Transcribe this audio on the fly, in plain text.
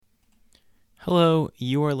Hello,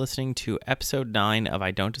 you are listening to episode 9 of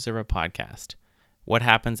I Don't Deserve a Podcast, What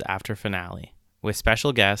Happens After Finale, with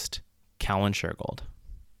special guest, Callan Shergold.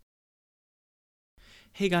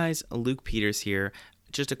 Hey guys, Luke Peters here.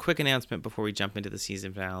 Just a quick announcement before we jump into the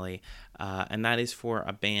season finale, and that is for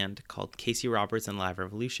a band called Casey Roberts and Live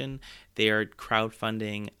Revolution. They are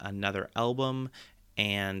crowdfunding another album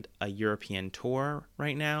and a European tour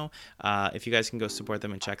right now. If you guys can go support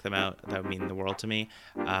them and check them out, that would mean the world to me.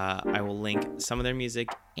 I will link some of their music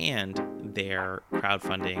and their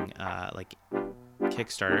crowdfunding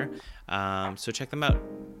Kickstarter. So check them out.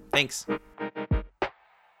 Thanks.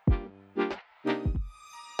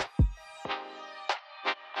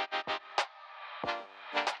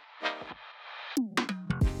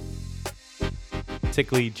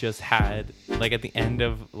 Basically just had, like at the end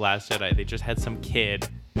of Last Jedi, they just had some kid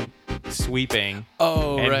sweeping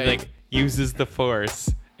and uses the Force,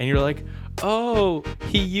 and you're like, oh,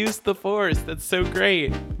 he used the Force, that's so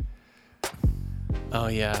great. Oh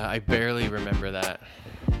yeah, I barely remember that.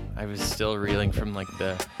 I was still reeling from like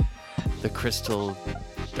the crystal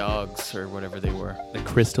dogs or whatever they were. The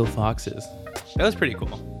crystal foxes. That was pretty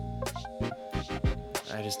cool.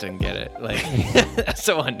 I just didn't get it. Like, that's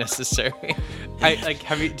so unnecessary.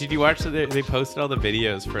 Did you watch they posted all the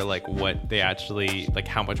videos for like what they actually, like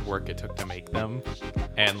how much work it took to make them,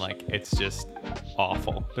 and like it's just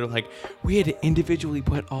awful. They're like, we had to individually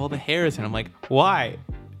put all the hairs in. I'm like, why?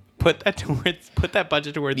 Put that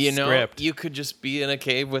budget towards the script. You could just be in a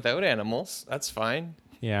cave without animals. That's fine.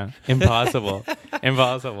 Yeah, impossible.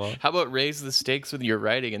 Impossible. How about raise the stakes with your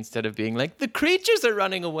writing instead of being like, the creatures are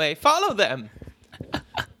running away, follow them.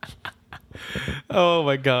 Oh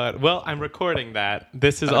my god. Well, I'm recording that.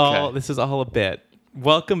 This is all a bit.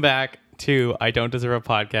 Welcome back to I Don't Deserve a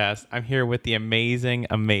Podcast. I'm here with the amazing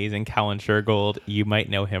Callan Shergold. You might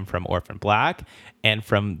know him from Orphan Black and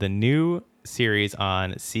from the new series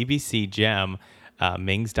on CBC Gem,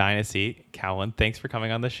 Ming's Dynasty. Callan, thanks for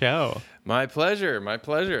coming on the show. My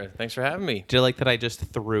pleasure. Thanks for having me. Do you like that I just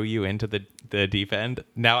threw you into the deep end?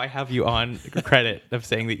 Now I have you on credit of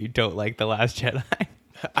saying that you don't like The Last Jedi.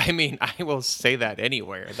 I mean, I will say that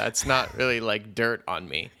anywhere. That's not really like dirt on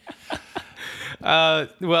me.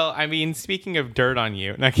 Well, I mean, speaking of dirt on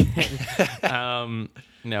you, not kidding.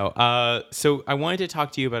 No. So I wanted to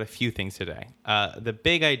talk to you about a few things today. The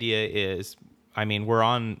big idea is, I mean,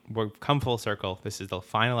 we've come full circle. This is the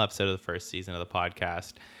final episode of the first season of the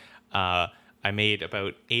podcast. I made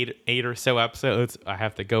about eight or so episodes. I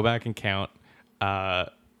have to go back and count.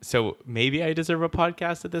 So maybe I deserve a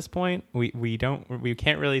podcast at this point. We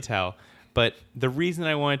can't really tell. But the reason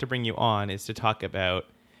I wanted to bring you on is to talk about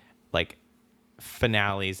like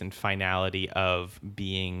finales and finality of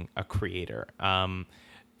being a creator.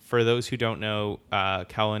 For those who don't know,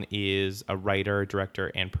 Callan is a writer,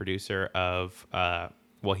 director, and producer of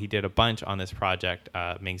he did a bunch on this project,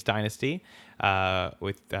 Ming's Dynasty,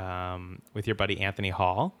 with your buddy Anthony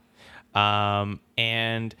Hall,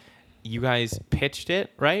 and you guys pitched it,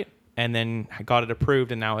 right? And then got it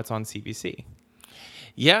approved, and now it's on CBC.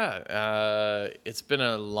 Yeah, it's been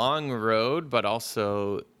a long road, but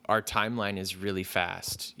also our timeline is really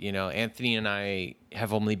fast. You know, Anthony and I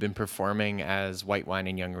have only been performing as White Wine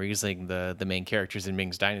and Young Riesling, the main characters in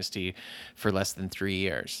Ming's Dynasty, for less than 3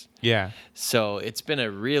 years. Yeah. So it's been a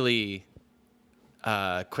really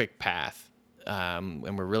quick path,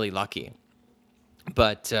 and we're really lucky.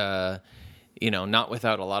 But not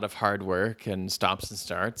without a lot of hard work and stops and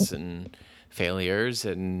starts and failures.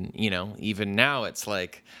 And, even now it's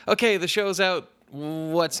like, okay, the show's out.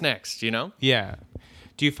 What's next, Yeah.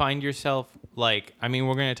 Do you find yourself like, I mean,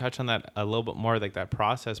 we're going to touch on that a little bit more, like that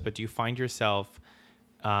process, but do you find yourself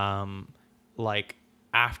like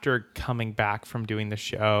after coming back from doing the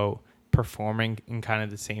show, performing in kind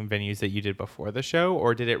of the same venues that you did before the show?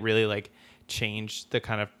 Or did it really like change the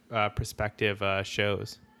kind of prospective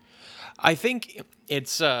shows? I think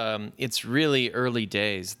it's really early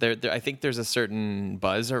days. I think there's a certain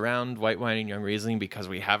buzz around White Wine and Young Riesling because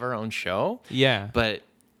we have our own show. Yeah. But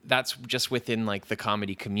that's just within like the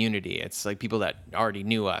comedy community. It's like people that already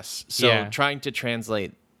knew us. So trying to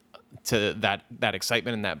translate to that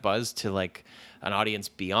excitement and that buzz to like an audience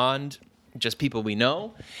beyond just people we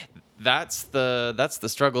know, that's the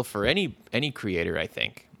struggle for any creator, I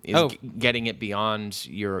think, is getting it beyond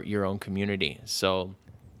your own community. So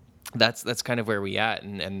that's kind of where we at.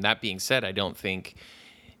 And that being said, I don't think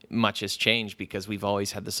much has changed because we've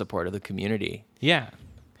always had the support of the community. Yeah.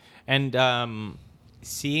 And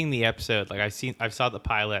seeing the episode, like I saw the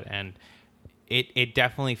pilot, and it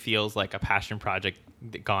definitely feels like a passion project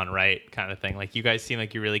gone right kind of thing. Like you guys seem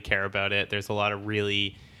like you really care about it. There's a lot of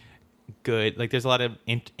really good, like there's a lot of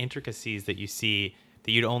intricacies that you see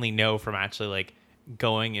that you'd only know from actually like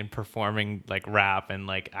going and performing like rap and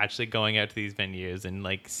like actually going out to these venues and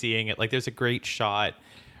like seeing it. Like there's a great shot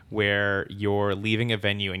where you're leaving a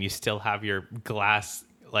venue and you still have your glass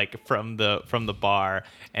like from the bar,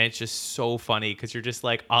 and it's just so funny because you're just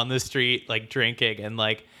like on the street like drinking, and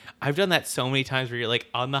like I've done that so many times where you're like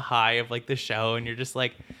on the high of like the show and you're just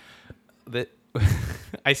like that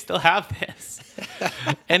I still have this.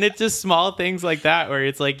 And it's just small things like that where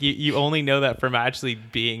it's like you only know that from actually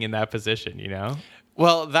being in that position, you know?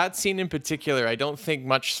 Well, that scene in particular, I don't think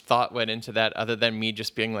much thought went into that other than me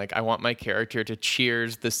just being like, I want my character to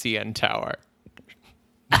cheers the CN Tower.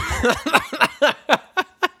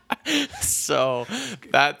 So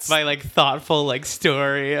that's my like thoughtful like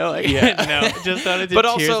story. Like, yeah, no, just wanted to.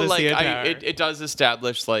 But cheers also the like CN Tower. it does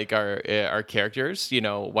establish like our characters. You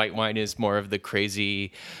know, White Wine is more of the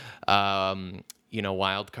crazy,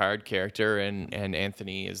 wild card character, and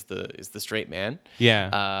Anthony is the straight man.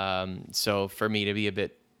 Yeah. So for me to be a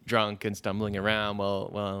bit drunk and stumbling around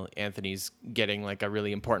while Anthony's getting like a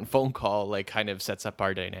really important phone call, like kind of sets up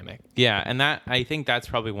our dynamic. Yeah, and that I think that's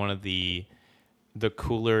probably one of the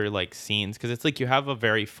cooler like scenes, because it's like you have a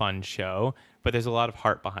very fun show, but there's a lot of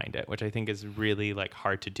heart behind it, which I think is really like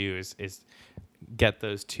hard to do is get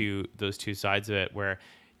those two sides of it, where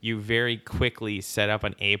you very quickly set up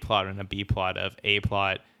an A plot and a B plot. Of A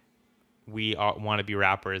plot, we want to be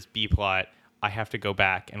rappers. B plot, I have to go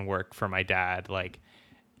back and work for my dad. Like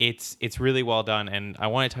it's really well done, and I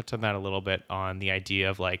want to touch on that a little bit, on the idea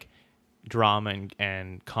of like drama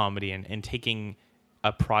and comedy and taking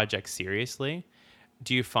a project seriously.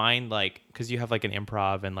 Do you find like, because you have like an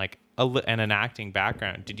improv and like and an acting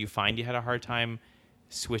background, did you find you had a hard time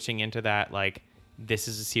switching into that, like this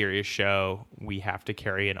is a serious show, we have to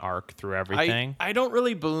carry an arc through everything? I don't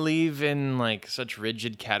really believe in like such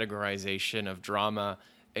rigid categorization of drama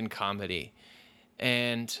and comedy.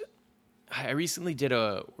 And I recently did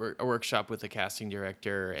a workshop with a casting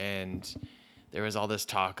director, and there was all this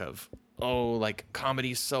talk of, oh, like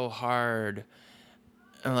comedy's so hard.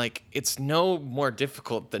 And like, it's no more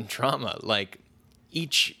difficult than drama. Like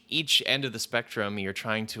each end of the spectrum, you're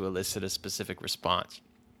trying to elicit a specific response.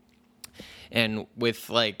 And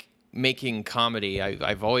with like making comedy,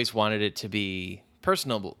 I've always wanted it to be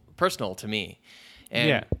personal to me.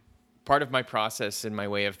 And part of my process and my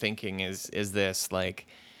way of thinking is this, like,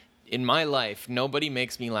 in my life, nobody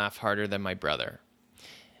makes me laugh harder than my brother.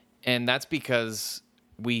 And that's because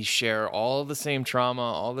we share all the same trauma,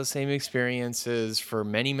 all the same experiences for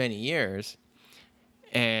many, many years,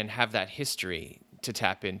 and have that history to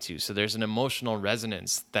tap into. So there's an emotional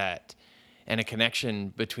resonance and a connection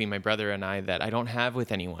between my brother and I that I don't have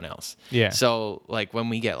with anyone else. Yeah. So like when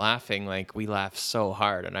we get laughing, like we laugh so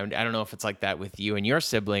hard. And I don't know if it's like that with you and your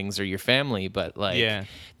siblings or your family, but like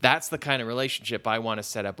that's the kind of relationship I want to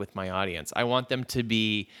set up with my audience. I want them to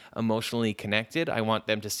be emotionally connected. I want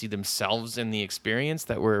them to see themselves in the experience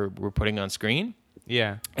that we're putting on screen.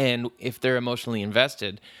 Yeah. And if they're emotionally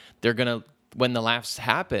invested, when the laughs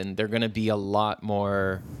happen, they're going to be a lot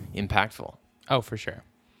more impactful. Oh, for sure.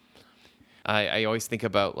 I always think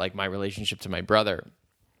about like my relationship to my brother,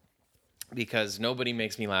 because nobody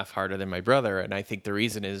makes me laugh harder than my brother. And I think the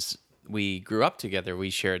reason is we grew up together. We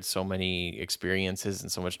shared so many experiences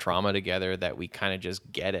and so much trauma together that we kind of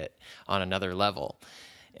just get it on another level.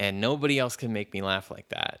 And nobody else can make me laugh like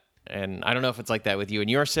that. And I don't know if it's like that with you and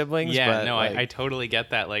your siblings. Yeah, but no, like, I totally get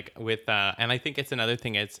that. Like with, and I think it's another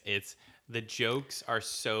thing. It's the jokes are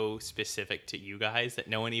so specific to you guys that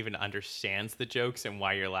no one even understands the jokes and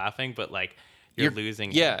why you're laughing, but like you're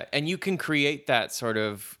losing. Yeah, and you can create that sort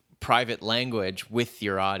of private language with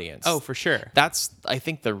your audience. Oh, for sure. That's, I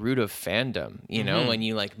think, the root of fandom. You know, when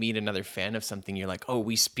you like meet another fan of something, you're like, oh,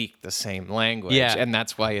 we speak the same language. Yeah. And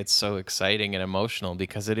that's why it's so exciting and emotional,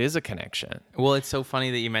 because it is a connection. Well, it's so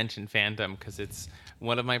funny that you mentioned fandom, because it's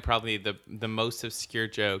one of my probably the most obscure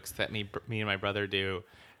jokes that me and my brother do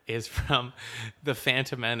is from the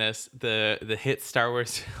Phantom Menace, the hit Star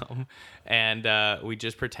Wars film, and we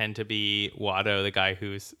just pretend to be Watto, the guy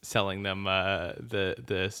who's selling them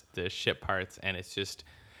the ship parts, and it's just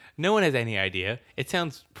no one has any idea. It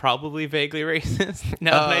sounds probably vaguely racist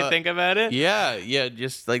now that I think about it. Yeah,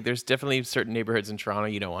 just like there's definitely certain neighborhoods in Toronto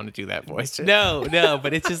you don't want to do that voice. No,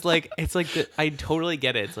 but it's just like I totally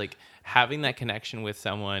get it. It's like having that connection with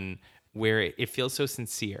someone where it feels so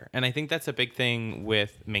sincere. And I think that's a big thing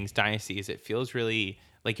with Ming's Dynasty, is it feels really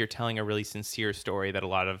like you're telling a really sincere story that a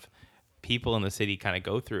lot of people in the city kind of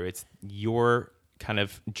go through. It's your kind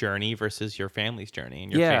of journey versus your family's journey,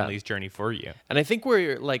 and your family's journey for you. And I think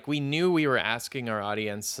we knew we were asking our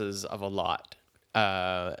audiences of a lot.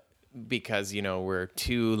 because, you know, we're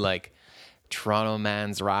two like Toronto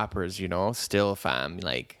man's rappers, you know, still fam,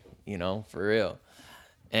 like, you know, for real.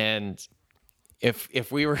 And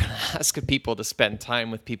if we were to ask people to spend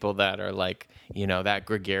time with people that are like, you know, that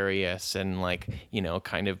gregarious and like, you know,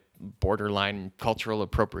 kind of borderline cultural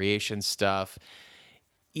appropriation stuff,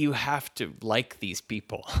 you have to like these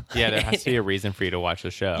people. Yeah, there has to be a reason for you to watch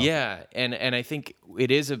the show. Yeah, and I think it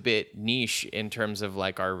is a bit niche in terms of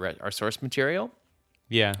like our source material.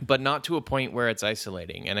 Yeah. But not to a point where it's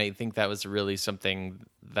isolating. And I think that was really something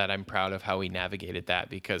that I'm proud of how we navigated that,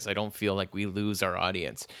 because I don't feel like we lose our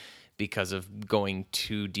audience because of going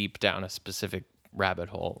too deep down a specific rabbit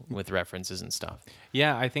hole with references and stuff.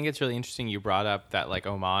 Yeah, I think it's really interesting you brought up that like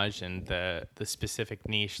homage and the specific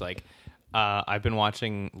niche. Like I've been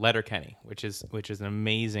watching Letterkenny, which is an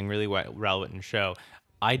amazing, really relevant show.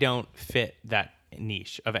 I don't fit that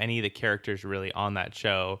niche of any of the characters really on that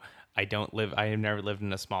show. I have never lived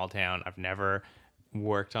in a small town. I've never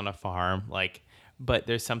worked on a farm. Like, but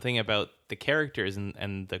there's something about the characters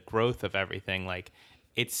and the growth of everything. Like,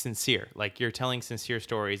 it's sincere. Like, you're telling sincere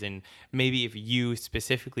stories. And maybe if you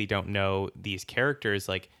specifically don't know these characters,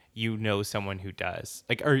 like, you know someone who does.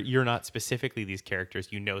 Like, or you're not specifically these characters,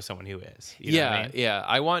 you know someone who is. You know what I mean? Yeah.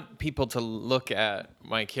 I want people to look at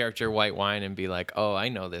my character White Wine and be like, oh, I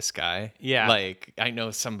know this guy. Yeah. Like, I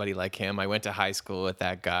know somebody like him. I went to high school with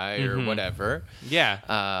that guy or whatever. Yeah.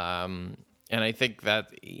 And I think that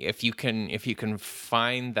if you can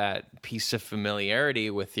find that piece of familiarity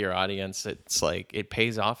with your audience, it's like it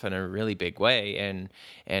pays off in a really big way.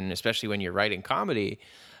 And especially when you're writing comedy,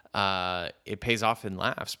 it pays off in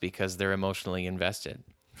laughs because they're emotionally invested.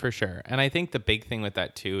 For sure. And I think the big thing with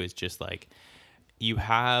that too is just like you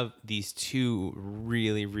have these two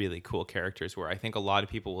really, really cool characters where I think a lot of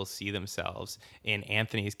people will see themselves in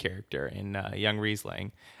Anthony's character in Young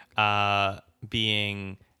Riesling,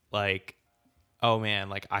 being like, oh man,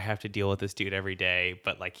 like I have to deal with this dude every day,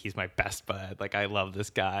 but like he's my best bud. Like I love this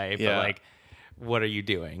guy, but like, what are you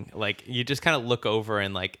doing? Like you just kind of look over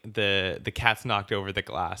and like the cat's knocked over the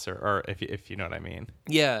glass, or if you know what I mean.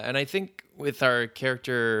 Yeah, and I think with our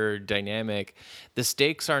character dynamic, the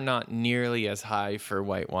stakes are not nearly as high for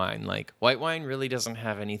White Wine. Like White Wine really doesn't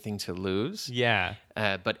have anything to lose. Yeah.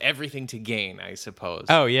 But everything to gain, I suppose.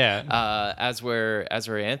 Oh yeah. As where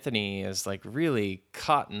Anthony is like really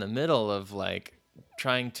caught in the middle of like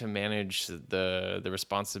trying to manage the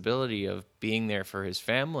responsibility of being there for his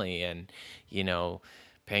family and, you know,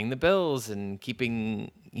 paying the bills and keeping,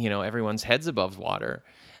 you know, everyone's heads above water,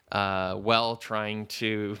 while trying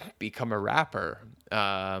to become a rapper.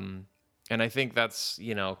 And I think that's,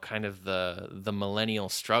 you know, kind of the millennial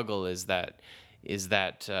struggle is that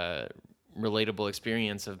relatable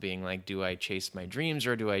experience of being like, do I chase my dreams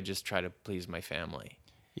or do I just try to please my family?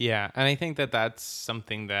 Yeah. And I think that that's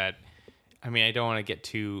something that, I mean, I don't want to get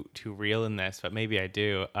too real in this, but maybe I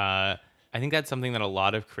do. I think that's something that a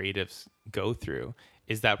lot of creatives go through,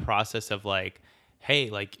 is that process of like, hey,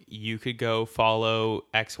 like you could go follow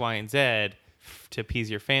X, Y, and Z to appease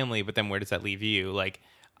your family, but then where does that leave you? Like,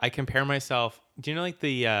 I compare myself. Do you know like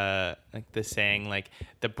the saying like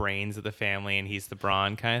the brains of the family and he's the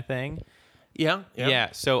brawn kind of thing? Yeah.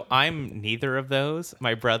 So I'm neither of those.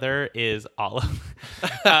 My brother is all of,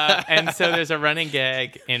 and so there's a running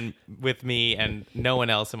gag with me and no one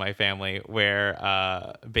else in my family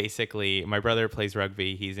where basically my brother plays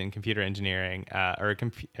rugby. He's in computer engineering,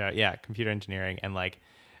 computer engineering, and like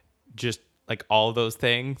just like all those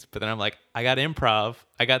things. But then I'm like, I got improv,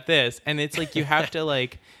 I got this, and it's like you have to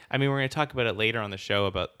like. I mean, we're gonna talk about it later on the show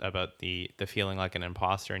about the feeling like an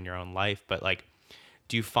imposter in your own life, but like.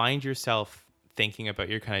 Do you find yourself thinking about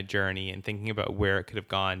your kind of journey and thinking about where it could have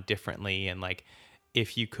gone differently, and like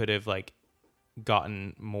if you could have like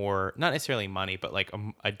gotten more, not necessarily money, but like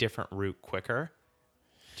a different route quicker?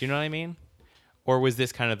 Do you know what I mean? Or was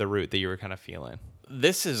this kind of the route that you were kind of feeling?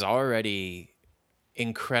 This is already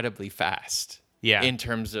incredibly fast. Yeah. In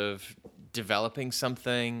terms of developing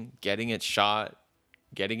something, getting it shot,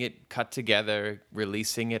 getting it cut together,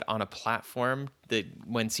 releasing it on a platform. That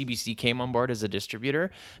when CBC came on board as a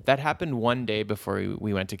distributor, that happened one day before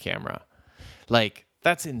we went to camera. Like,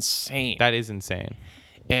 that's insane. That is insane.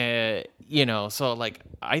 You know, so like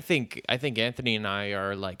I think Anthony and I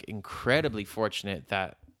are like incredibly fortunate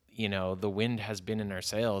that, you know, the wind has been in our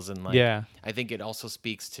sails, and like I think it also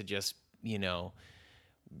speaks to just, you know,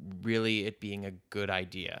 really it being a good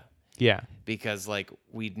idea. Yeah. Because like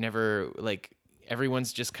we'd never like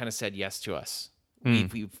everyone's just kind of said yes to us.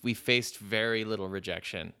 We faced very little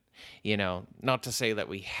rejection. not to say that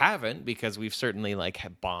we haven't, because we've certainly like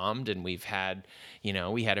bombed, and we've had,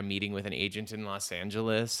 we had a meeting with an agent in Los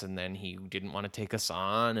Angeles, and then he didn't want to take us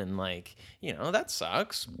on, and like, that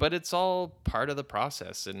sucks, but it's all part of the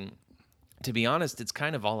process. And to be honest, it's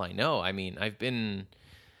kind of all I know. I mean, I've been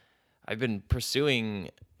pursuing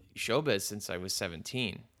showbiz since I was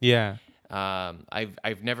 17. Yeah.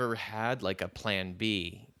 I've never had like a plan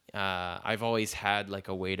B. I've always had like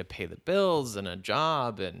a way to pay the bills and a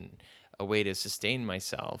job and a way to sustain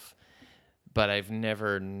myself, but I've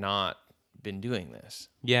never not been doing this.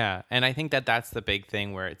 Yeah. And I think that that's the big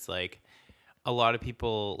thing, where it's like a lot of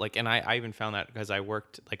people like, and I even found that because I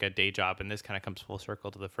worked like a day job, and this kind of comes full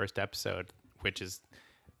circle to the first episode, which is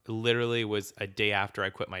literally was a day after I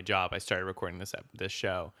quit my job. I started recording this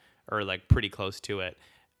show, or like pretty close to it.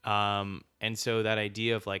 And so that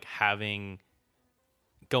idea of like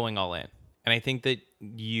going all in. And I think that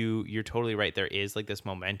you're totally right. There is like this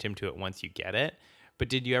momentum to it once you get it. But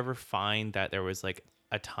did you ever find that there was like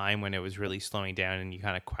a time when it was really slowing down and you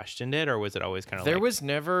kind of questioned it, or was it always kind of there was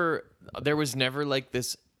never like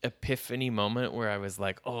this epiphany moment where I was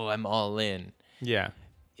like, oh, I'm all in. Yeah.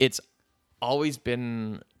 It's always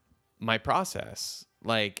been my process.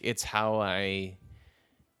 Like it's how I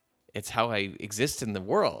exist in the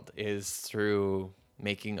world, is through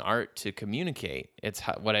making art to communicate. It's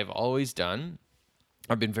what I've always done.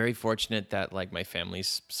 I've been very fortunate that like my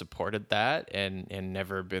family's supported that and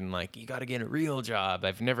never been like, you got to get a real job.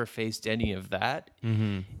 I've never faced any of that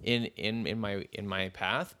in my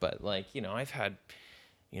path. But like, I've had,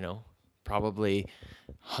 probably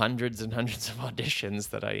hundreds and hundreds of auditions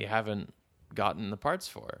that I haven't gotten the parts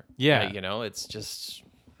for. Yeah. It's just,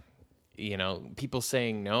 people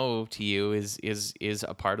saying no to you is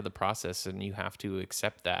a part of the process, and you have to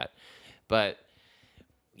accept that. But,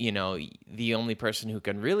 the only person who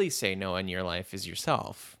can really say no in your life is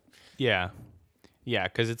yourself. Yeah. Yeah.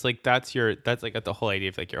 Cause it's like, that's like the whole idea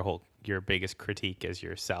of like your biggest critique is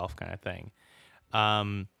yourself kind of thing.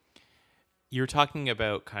 You're talking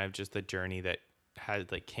about kind of just the journey that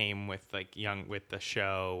had like came with like with the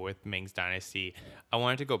show, with Ming's Dynasty. I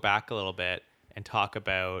wanted to go back a little bit and talk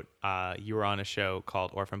about, you were on a show called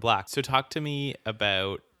Orphan Black. So talk to me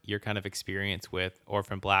about your kind of experience with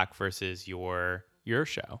Orphan Black versus your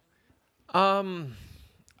show.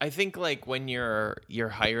 I think like when you're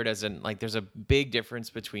hired as there's a big difference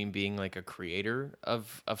between being like a creator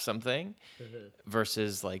of something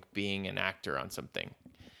versus like being an actor on something.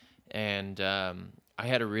 And I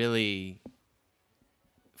had a really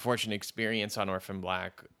fortunate experience on Orphan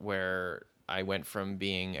Black where I went from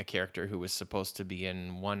being a character who was supposed to be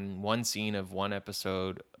in one scene of one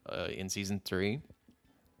episode in season 3.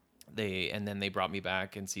 And then they brought me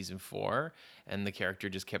back in season 4, and the character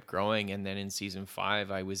just kept growing. And then in season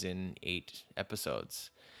 5, I was in 8 episodes,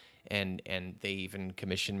 and they even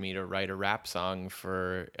commissioned me to write a rap song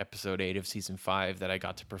for episode 8 of season 5 that I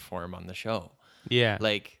got to perform on the show. Yeah,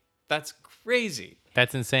 like that's crazy.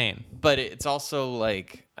 That's insane. But it's also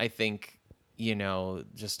like, I think,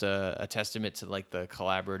 just a testament to like the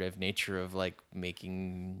collaborative nature of like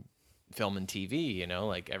making film and TV,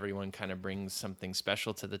 like everyone kind of brings something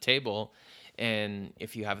special to the table. And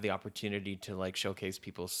if you have the opportunity to like showcase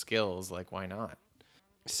people's skills, like why not?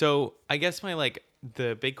 So I guess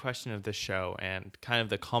the big question of the show and kind of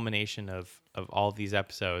the culmination of all of these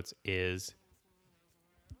episodes is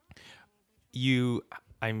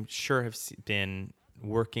I'm sure have been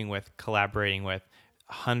collaborating with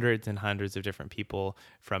hundreds and hundreds of different people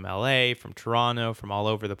from LA, from Toronto, from all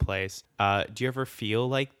over the place. Do you ever feel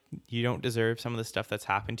like you don't deserve some of the stuff that's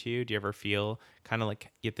happened to you? Do you ever feel kind of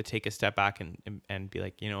like you have to take a step back and be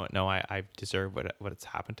like, you know what? No, I deserve what's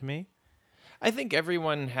happened to me. I think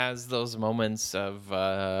everyone has those moments of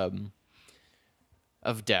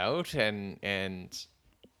doubt and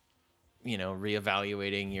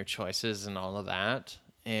reevaluating your choices and all of that.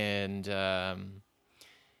 And I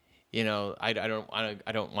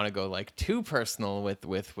don't want to go like too personal with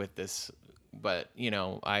this, but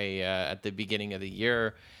I at the beginning of the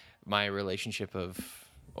year, my relationship of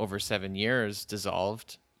over 7 years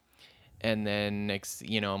dissolved, and then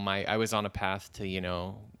I was on a path to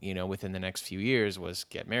within the next few years was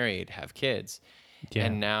get married, have kids,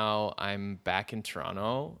 and now I'm back in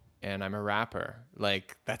Toronto and I'm a rapper.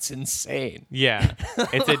 Like that's insane. Yeah,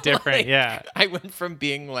 it's a different. Like, I went from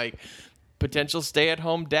being like potential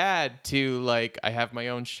stay-at-home dad to like I have my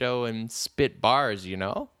own show and spit bars,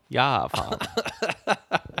 Yeah.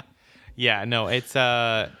 Yeah, no, it's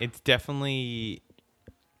definitely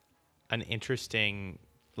an interesting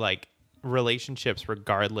like relationships,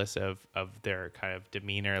 regardless of their kind of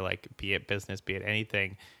demeanor, like be it business, be it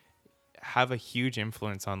anything, have a huge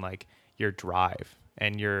influence on like your drive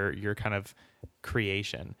and your kind of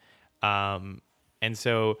creation. And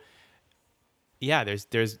so, yeah,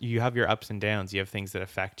 there's you have your ups and downs. You have things that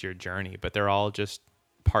affect your journey, but they're all just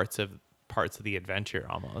parts of the adventure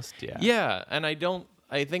almost. Yeah. Yeah, and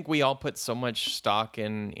I think we all put so much stock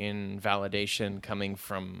in validation coming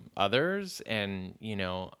from others, and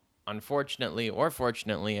unfortunately or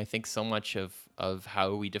fortunately, I think so much of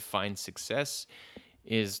how we define success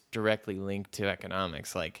is directly linked to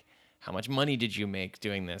economics. Like, how much money did you make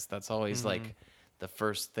doing this? That's always like the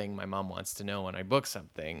first thing my mom wants to know when I book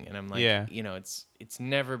something. And I'm like, it's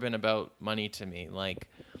never been about money to me. Like,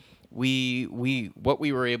 what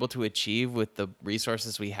we were able to achieve with the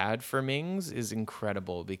resources we had for Mings is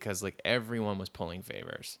incredible, because like everyone was pulling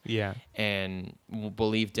favors. Yeah. And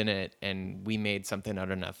believed in it, and we made something out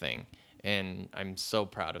of nothing. And I'm so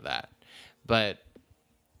proud of that. But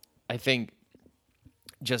I think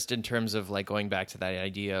just in terms of like going back to that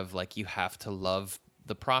idea of like, you have to love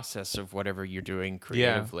the process of whatever you're doing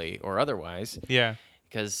creatively or otherwise. Yeah.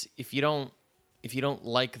 Because if you don't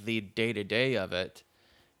like the day-to-day of it,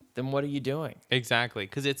 then what are you doing? Exactly.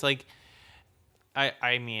 Because it's like,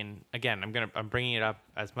 I mean, again, I'm bringing it up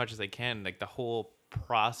as much as I can. Like, the whole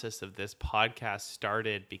process of this podcast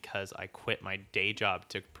started because I quit my day job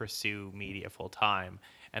to pursue media full time.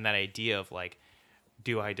 And that idea of like,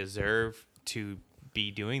 do I deserve to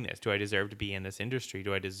be doing this? Do I deserve to be in this industry?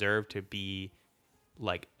 Do I deserve to be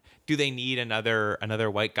like, do they need another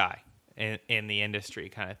white guy in the industry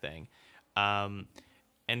kind of thing?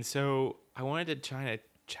 And so I wanted to try to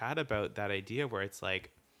chat about that idea where it's like,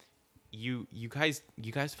 you guys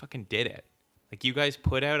fucking did it. Like, you guys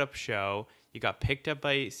put out a show, you got picked up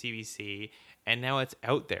by CBC, and now it's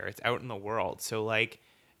out there. It's out in the world. So like,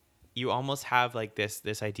 you almost have like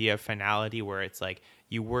this idea of finality where it's like,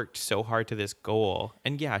 you worked so hard to this goal,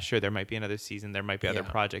 and yeah, sure, there might be another season, there might be other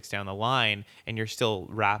projects down the line, and you're still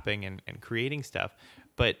rapping and creating stuff.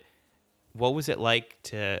 But what was it like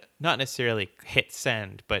to not necessarily hit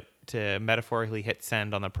send, but to metaphorically hit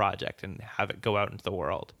send on the project and have it go out into the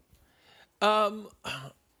world?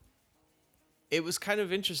 It was kind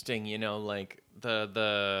of interesting, like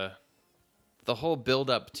the whole build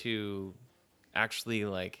up to actually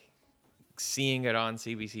like seeing it on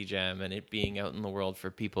CBC Gem and it being out in the world for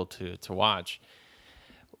people to watch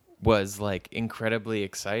was like incredibly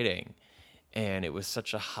exciting. And it was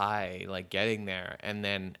such a high, like getting there. And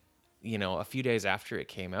then, a few days after it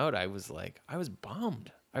came out, I was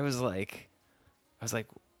bummed. I was like,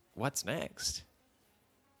 what's next?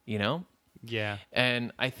 Yeah.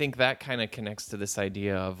 And I think that kind of connects to this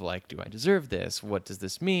idea of like, do I deserve this? What does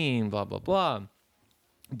this mean? Blah, blah, blah.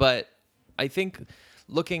 But I think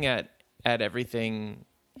looking at everything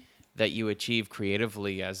that you achieve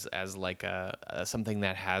creatively as like a something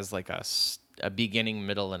that has like a beginning,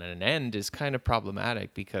 middle, and an end is kind of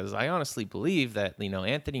problematic, because I honestly believe that,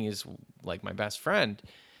 Anthony is like my best friend.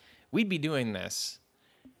 We'd be doing this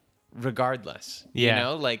regardless.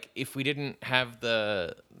 Like, if we didn't have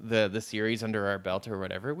the series under our belt or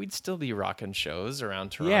whatever, we'd still be rocking shows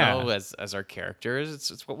around Toronto as our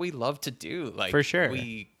characters. It's what we love to do. Like, for sure.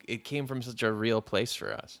 It came from such a real place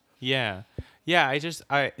for us. Yeah.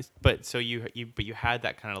 But so you had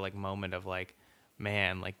that kind of like moment of like,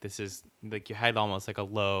 man, like this is like, you had almost like a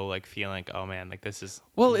low like feeling like, oh man, like this is,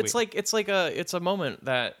 well, it's a moment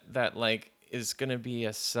that like is going to be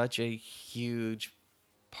such a huge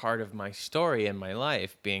part of my story in my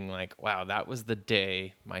life, being like, wow, that was the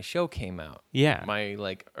day my show came out. Yeah. My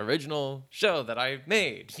like original show that I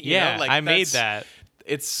made. I made that.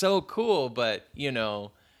 It's so cool. But,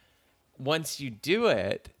 once you do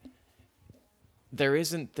it, there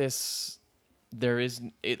isn't,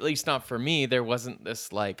 at least not for me, there wasn't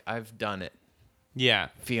this like, I've done it. Yeah.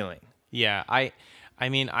 Feeling. Yeah. I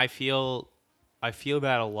mean, I feel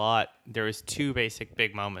that a lot. There was two basic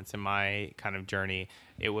big moments in my kind of journey.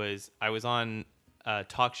 I was on a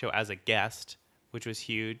talk show as a guest, which was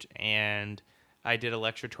huge, and I did a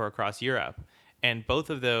lecture tour across Europe. And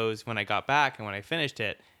both of those, when I got back and when I finished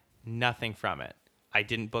it, nothing from it. I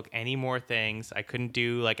didn't book any more things. I couldn't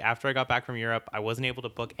do, like, after I got back from Europe, I wasn't able to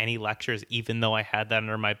book any lectures, even though I had that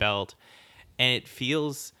under my belt. And it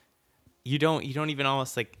feels, you don't even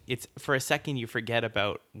almost like, it's for a second you forget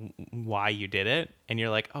about why you did it, and you're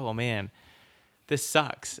like, oh man, this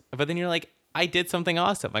sucks. But then you're like, I did something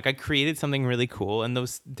awesome. Like, I created something really cool, and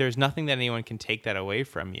there's nothing that anyone can take that away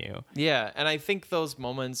from you. Yeah, and I think those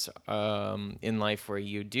moments in life where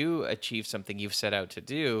you do achieve something you've set out to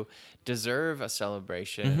do deserve a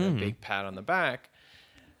celebration and a big pat on the back.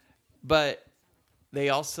 But they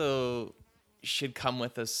also, should come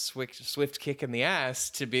with a swift kick in the ass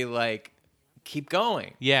to be like, keep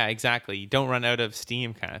going. Yeah, exactly. You don't run out of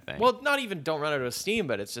steam kind of thing. Well, not even don't run out of steam,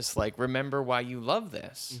 but it's just like, remember why you love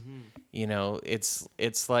this. You know, it's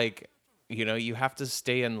like, you know, you have to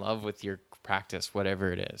stay in love with your practice,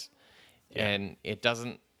 whatever it is. Yeah. And it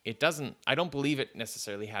doesn't, I don't believe it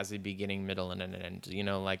necessarily has a beginning, middle, and an end. You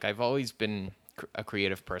know, like I've always been a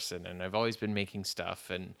creative person and I've always been making stuff.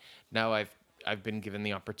 And now I've been given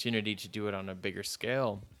the opportunity to do it on a bigger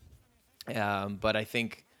scale. But I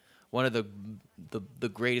think one of the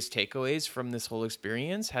greatest takeaways from this whole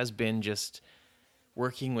experience has been just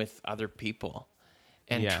working with other people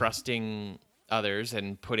and trusting others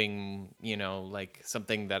and putting, you know, like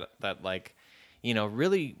something that like, you know,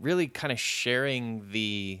 really, really kind of sharing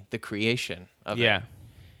the creation of it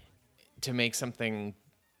to make something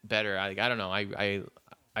better. I don't know.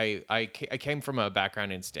 I came from a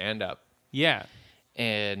background in stand-up. Yeah.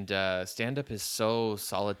 And stand-up is so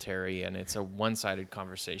solitary and it's a one-sided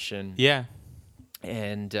conversation. Yeah.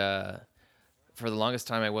 And for the longest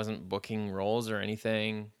time, I wasn't booking roles or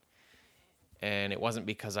anything. And it wasn't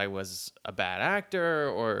because I was a bad actor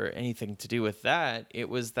or anything to do with that. It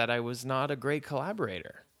was that I was not a great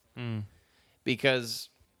collaborator. Because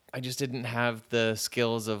I just didn't have the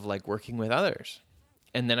skills of like working with others.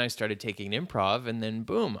 And then I started taking improv and then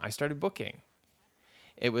boom, I started booking.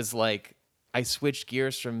 It was like I switched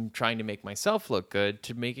gears from trying to make myself look good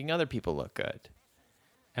to making other people look good.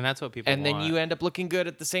 And that's what people want. And then you end up looking good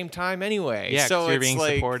at the same time anyway. Yeah, so you're being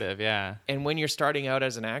like, supportive, yeah. And when you're starting out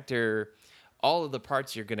as an actor, all of the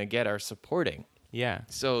parts you're going to get are supporting. Yeah.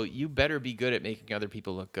 So you better be good at making other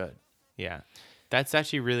people look good. Yeah. That's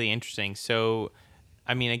actually really interesting. So,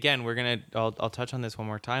 I mean, again, I'll touch on this one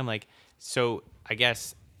more time. Like, so I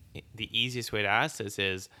guess the easiest way to ask this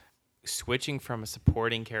is switching from a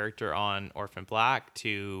supporting character on Orphan Black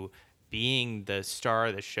to being the star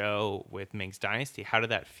of the show with Ming's Dynasty. How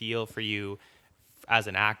did that feel for you as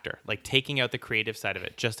an actor? Like taking out the creative side of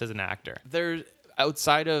it, just as an actor. There's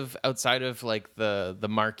outside of like the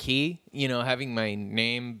marquee, you know, having my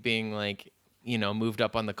name being like, you know, moved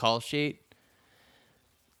up on the call sheet.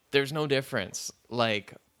 There's no difference.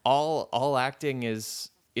 Like all acting is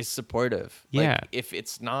supportive. Yeah. Like, if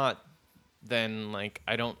it's not, then like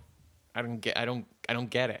I don't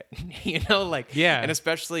get it. You know, like, yeah. And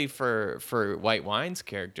especially for White Wine's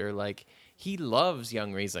character, like he loves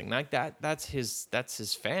Young Riesling. Like that's his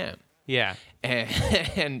fam. Yeah.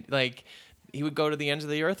 And like he would go to the ends of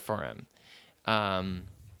the earth for him.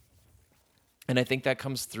 And I think that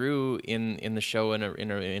comes through in the show in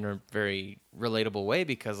a very relatable way,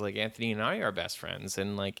 because like Anthony and I are best friends,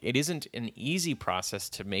 and like it isn't an easy process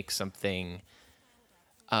to make something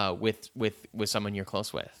with someone you're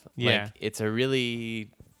close with. Yeah. Like it's a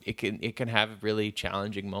really it can have really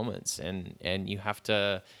challenging moments, and you have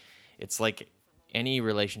to. It's like any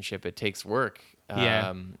relationship, it takes work.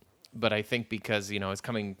 But I think because, you know, it's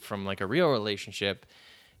coming from like a real relationship,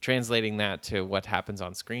 translating that to what happens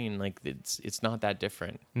on screen, like it's not that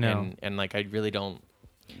different. No. And like I really don't.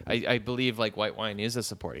 I believe like White Wine is a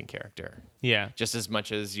supporting character. Yeah. Just as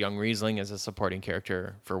much as Young Riesling is a supporting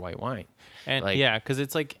character for White Wine. And like, yeah, because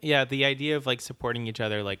it's like, yeah, the idea of like supporting each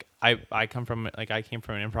other. Like I came from an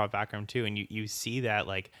improv background too, and you see that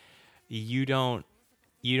like you don't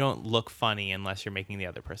look funny unless you're making the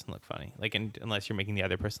other person look funny. Like unless you're making the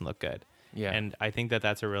other person look good. Yeah. And I think that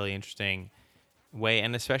that's a really interesting way,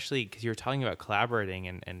 and especially because you're talking about collaborating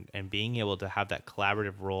and being able to have that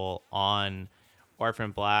collaborative role on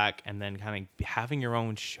Orphan Black, and then kind of having your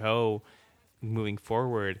own show moving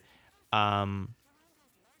forward.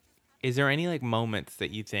 Is there any like moments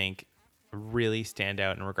that you think really stand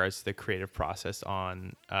out in regards to the creative process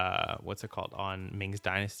on on Ming's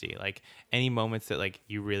Dynasty? Like any moments that like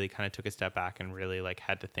you really kind of took a step back and really like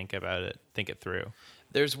had to think it through?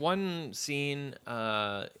 There's one scene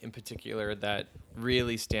in particular that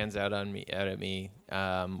really stands out at me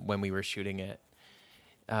when we were shooting it.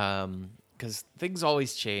 Because things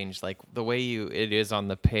always change, like the way it is on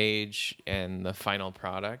the page and the final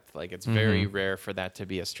product. Like it's very rare for that to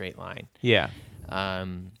be a straight line. Yeah.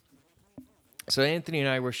 So Anthony and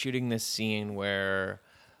I were shooting this scene where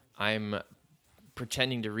I'm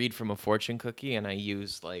pretending to read from a fortune cookie, and I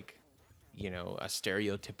use like, you know, a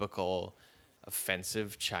stereotypical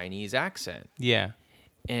offensive Chinese accent. Yeah.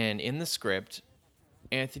 And in the script,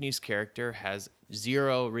 Anthony's character has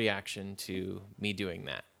zero reaction to me doing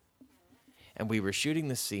that. And we were shooting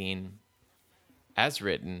the scene as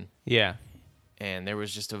written. Yeah. And there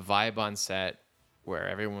was just a vibe on set where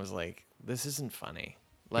everyone was like, this isn't funny.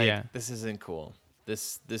 Like, this isn't cool.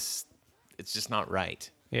 This, it's just not right.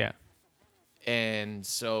 Yeah. And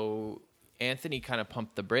so Anthony kind of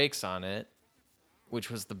pumped the brakes on it,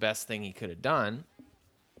 which was the best thing he could have done.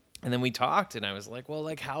 And then we talked, and I was like, well,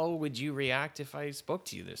 like, how would you react if I spoke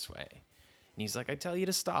to you this way? And he's like, I tell you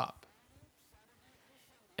to stop.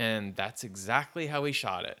 And that's exactly how we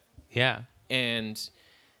shot it. Yeah. And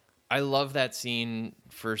I love that scene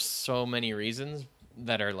for so many reasons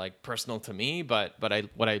that are like personal to me. But what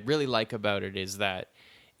I really like about it is that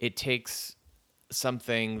it takes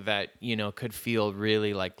something that, you know, could feel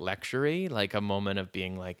really like lectury, like a moment of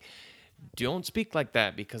being like, don't speak like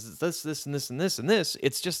that because it's this, and this, and this, and this.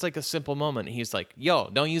 It's just like a simple moment. And he's like, yo,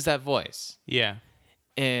 don't use that voice. Yeah.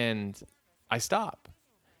 And I stop.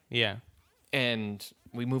 Yeah. And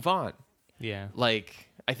we move on. Yeah. Like,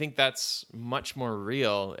 I think that's much more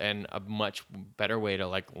real and a much better way to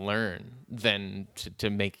like learn than to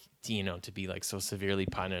make, you know, to be like so severely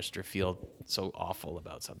punished or feel so awful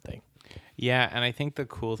about something. Yeah. And I think the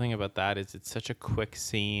cool thing about that is it's such a quick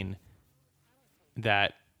scene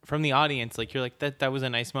that from the audience, like, you're like, that was a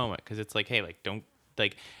nice moment. Cause it's like, hey, like, don't,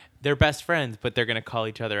 like, they're best friends, but they're going to call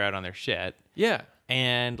each other out on their shit. Yeah.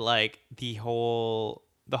 And like the whole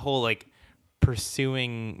like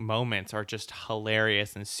pursuing moments are just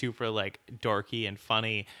hilarious and super like dorky and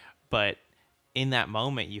funny. But in that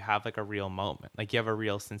moment, you have like a real moment, like you have a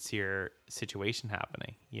real sincere situation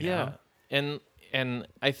happening, you know? And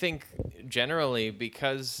I think generally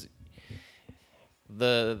because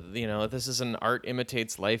this is an art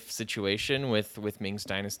imitates life situation with Ming's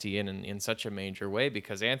Dynasty in such a major way,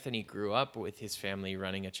 because Anthony grew up with his family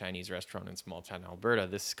running a Chinese restaurant in small town Alberta.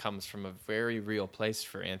 This comes from a very real place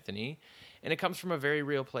for Anthony, and it comes from a very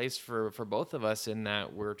real place for both of us in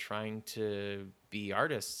that we're trying to be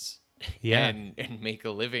artists, and make a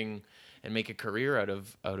living and make a career out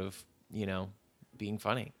of you know, being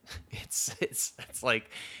funny. It's like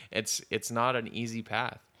it's not an easy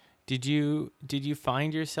path. Did you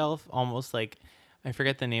find yourself almost like, I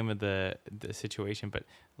forget the name of the situation, but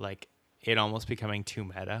like it almost becoming too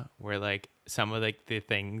meta, where like some of like the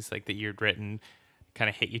things like that you'd written kind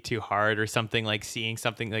of hit you too hard, or something, like seeing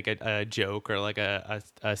something like a joke or like a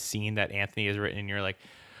scene that Anthony has written, you're like,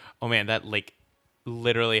 oh man, that like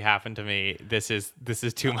literally happened to me. This is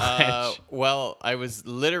too much. Well, I was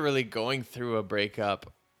literally going through a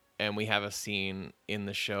breakup, and we have a scene in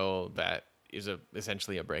the show that is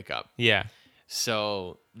essentially a breakup. Yeah.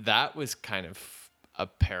 So that was kind of a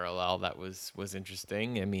parallel that was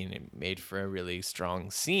interesting. I mean, it made for a really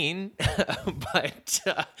strong scene, but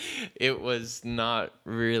it was not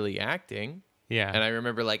really acting. Yeah. And I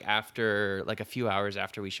remember like after like a few hours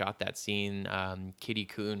after we shot that scene, Kitty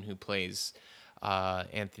Kuhn, who plays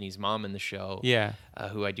Anthony's mom in the show,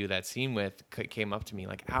 who I do that scene with, came up to me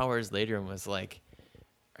like hours later and was like,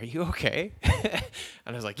 are you okay? And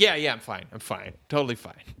I was like, yeah, I'm fine. I'm fine. Totally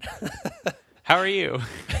fine. How are you?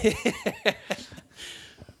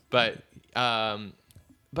 But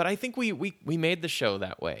I think we made the show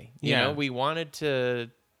that way. You know, we wanted to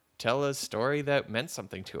tell a story that meant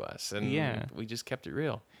something to us, and we just kept it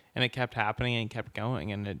real. And it kept happening and kept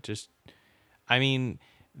going, and it just, I mean,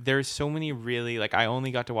 there's so many really, like, I only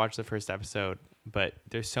got to watch the first episode, but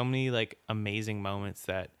there's so many like amazing moments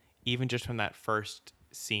that even just from that first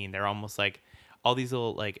scene, they're almost like all these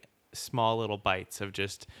little like small little bites of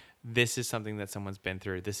just, this is something that someone's been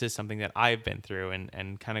through, this is something that I've been through,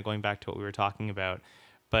 and kind of going back to what we were talking about.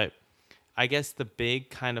 But I guess the big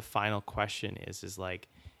kind of final question is like,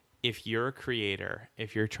 if you're a creator,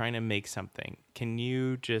 if you're trying to make something, can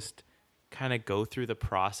you just kind of go through the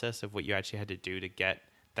process of what you actually had to do to get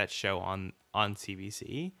that show on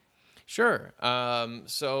CBC? Sure.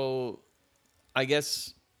 So I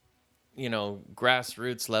guess, you know,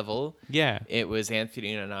 grassroots level, it was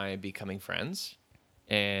Anthony and I becoming friends,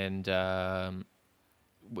 and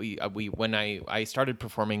we when I started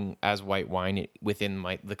performing as White Wine within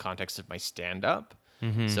the context of my stand up,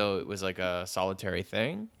 so it was like a solitary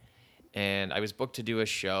thing, and I was booked to do a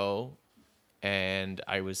show, and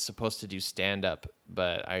I was supposed to do stand up,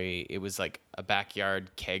 but it was like a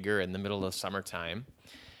backyard kegger in the middle of summertime,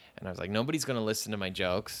 and I was like, nobody's gonna listen to my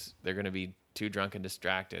jokes. They're gonna be too drunk and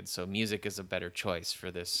distracted, so music is a better choice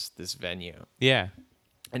for this venue. Yeah.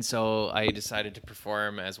 And so I decided to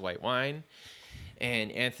perform as White Wine,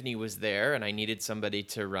 and Anthony was there, and I needed somebody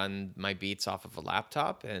to run my beats off of a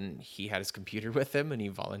laptop, and he had his computer with him, and he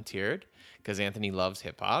volunteered because Anthony loves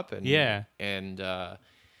hip hop, and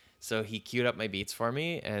so he queued up my beats for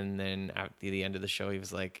me, and then at the end of the show, he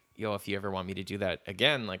was like, yo, if you ever want me to do that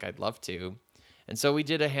again, like, I'd love to. And so we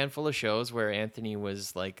did a handful of shows where Anthony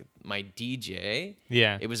was like my DJ.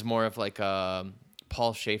 Yeah. It was more of like a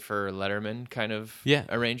Paul Schaefer Letterman kind of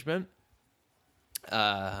arrangement.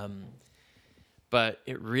 But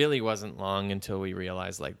it really wasn't long until we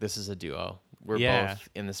realized, like, this is a duo. We're both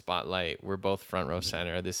in the spotlight. We're both front row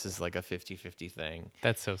center. This is like a 50-50 thing.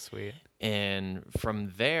 That's so sweet. And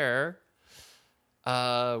from there,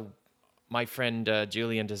 my friend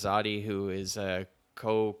Julian Dazadi, who is a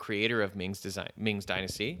co-creator of Ming's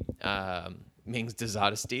Dynasty, Ming's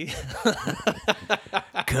Dishonesty.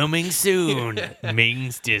 Coming soon,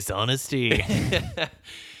 Ming's Dishonesty.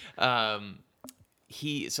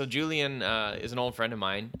 So Julian is an old friend of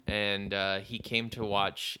mine, and he came to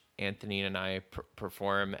watch Anthony and I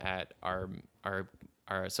perform at our.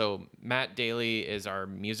 So Matt Daly is our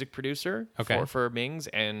music producer for Ming's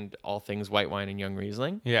and all things white wine and young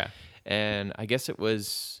Riesling. Yeah, and I guess it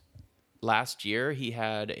was last year he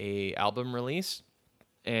had a album release,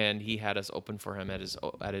 and he had us open for him at his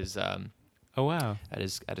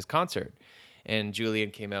concert. And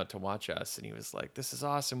Julian came out to watch us, and he was like, "This is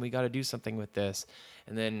awesome. We got to do something with this."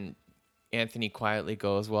 And then Anthony quietly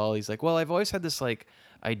goes, he's like, "Well, I've always had this like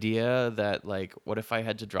idea that like, what if I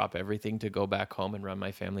had to drop everything to go back home and run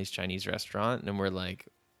my family's Chinese restaurant?" And we're like,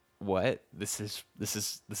 "What? This is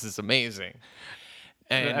amazing."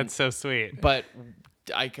 And that's so sweet. But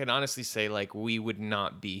I can honestly say, like, we would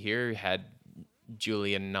not be here had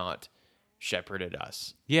Julian not shepherded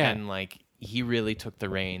us. Yeah. And like, he really took the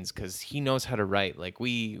reins because he knows how to write. Like,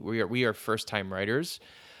 we are first time writers.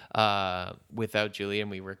 Without Julian,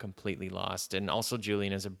 we were completely lost. And also,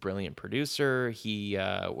 Julian is a brilliant producer. He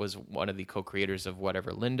was one of the co-creators of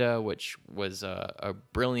Whatever Linda, which was a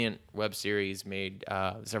brilliant web series made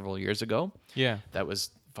several years ago. Yeah. That was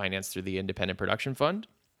financed through the Independent Production Fund.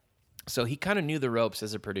 So he kind of knew the ropes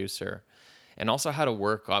as a producer and also how to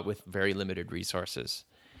work with very limited resources.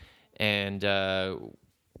 And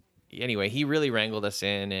anyway, he really wrangled us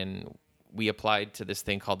in, and we applied to this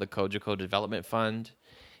thing called the Kojiko Development Fund,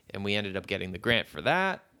 and we ended up getting the grant for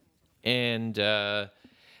that. And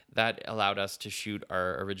that allowed us to shoot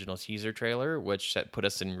our original teaser trailer, which put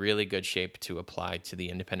us in really good shape to apply to the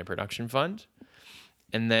Independent Production Fund.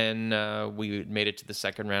 And then we made it to the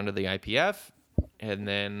second round of the IPF, and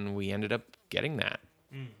then we ended up getting that.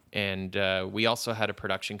 And we also had a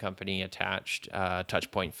production company attached,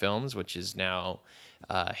 Touchpoint Films, which is now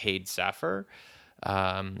Haid Saffer.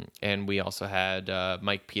 And we also had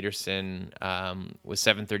Mike Peterson with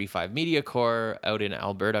 735 Media Corps out in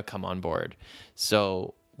Alberta come on board.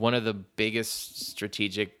 So one of the biggest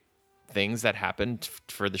strategic things that happened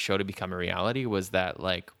for the show to become a reality was that,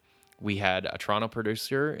 like, we had a Toronto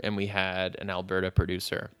producer and we had an Alberta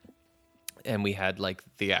producer, and we had like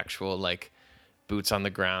the actual like boots on the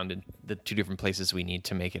ground in the two different places we need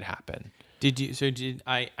to make it happen.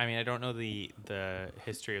 I mean, I don't know the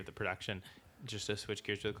history of the production. Just to switch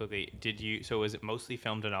gears really quickly, so was it mostly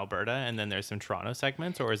filmed in Alberta and then there's some Toronto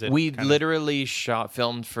segments, or is it? We literally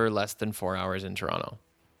filmed for less than 4 hours in Toronto.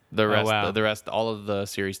 The rest, all of the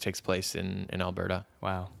series takes place in Alberta.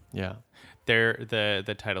 Wow. Yeah.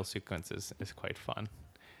 The title sequence is quite fun.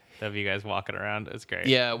 Of you guys walking around, it's great.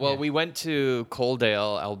 Yeah. Well, we went to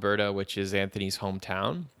Coaldale, Alberta, which is Anthony's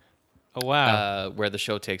hometown. Oh wow. Where the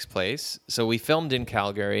show takes place. So we filmed in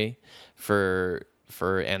Calgary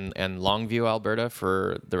and Longview, Alberta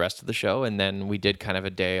for the rest of the show, and then we did kind of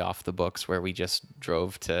a day off the books where we just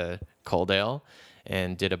drove to Coaldale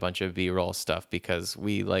and did a bunch of B-roll stuff because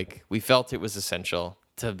we felt it was essential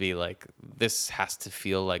to be like, this has to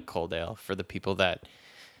feel like Coaldale for the people that,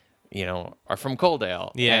 you know, are from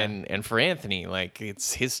Coaldale. Yeah. And for Anthony, like,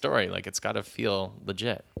 it's his story, like, it's got to feel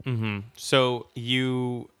legit. Mm-hmm. So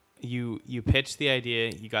you pitched the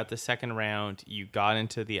idea, you got the second round, you got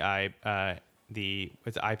into the IPF,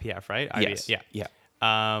 right? Yes. Yeah.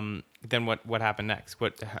 Then what happened next?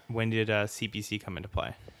 When did CBC come into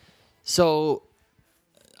play? So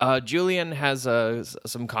Julian has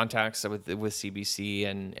some contacts with CBC,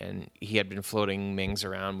 and he had been floating Ming's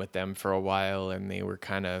around with them for a while, and they were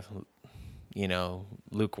kind of, you know,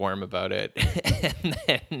 lukewarm about it.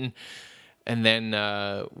 and then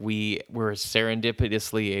we were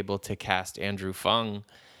serendipitously able to cast Andrew Fung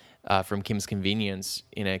from Kim's Convenience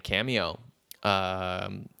in a cameo.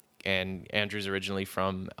 And Andrew's originally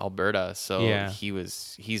from Alberta, so yeah.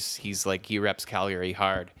 he's like, he reps Calgary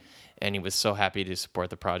hard, and he was so happy to support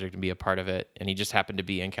the project and be a part of it. And he just happened to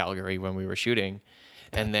be in Calgary when we were shooting.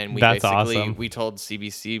 And then we awesome. We told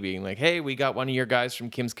CBC, being like, "Hey, we got one of your guys from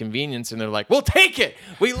Kim's Convenience," and they're like, "We'll take it.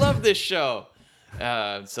 We love this show."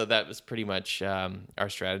 So that was pretty much our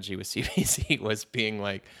strategy with CBC, was being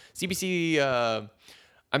like, CBC.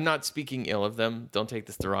 I'm not speaking ill of them. Don't take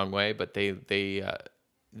this the wrong way, but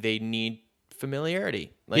they need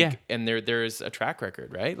familiarity. Like, yeah. And there's a track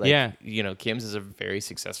record, right? Like, yeah. You know, Kim's is a very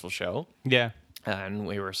successful show. Yeah. And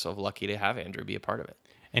we were so lucky to have Andrew be a part of it.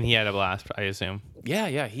 And he had a blast, I assume.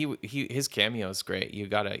 Yeah. His cameo is great. You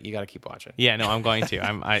gotta keep watching. Yeah, no, I'm going to.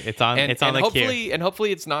 It's on And the hopefully, queue. and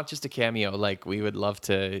hopefully it's not just a cameo. Like, we would love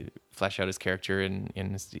to flesh out his character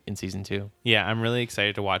in season 2. Yeah, I'm really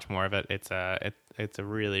excited to watch more of it. It's a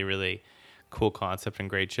really, really cool concept and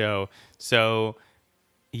great show. So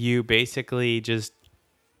you basically just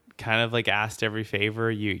kind of like asked every favor.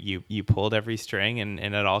 You pulled every string, and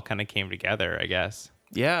it all kind of came together, I guess.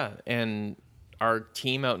 Yeah, and our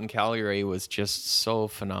team out in Calgary was just so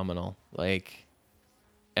phenomenal. Like,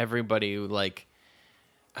 everybody, like,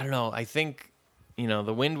 I don't know. I think,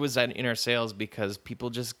 the wind was in our sails because people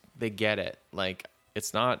just, they get it. Like,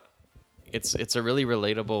 it's a really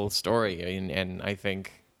relatable story. And I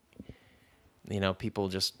think, people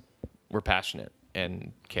just were passionate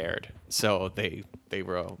and cared. So they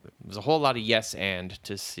were, it was a whole lot of yes and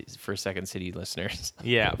for Second City listeners.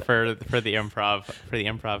 Yeah, for the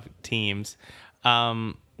improv teams.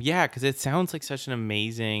 Yeah, because it sounds like such an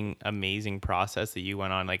amazing process that you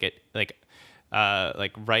went on. Like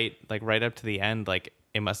right up to the end. Like,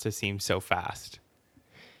 it must have seemed so fast.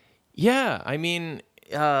 Yeah, I mean,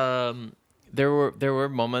 there were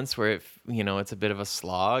moments where it's a bit of a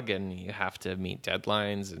slog, and you have to meet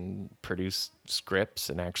deadlines and produce scripts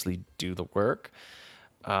and actually do the work.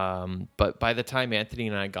 But by the time Anthony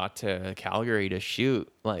and I got to Calgary to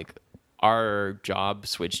shoot, like, our job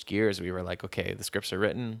switched gears. We were like, okay, the scripts are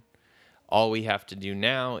written. All we have to do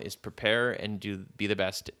now is prepare and be the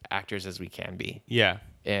best actors as we can be. Yeah.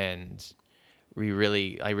 And I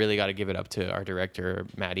really got to give it up to our director,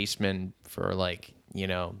 Matt Eastman, for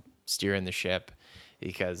steering the ship,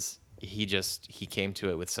 because he came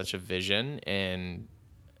to it with such a vision and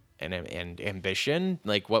ambition.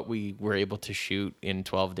 Like, what we were able to shoot in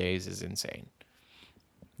 12 days is insane.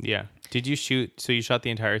 Yeah. Did you so you shot the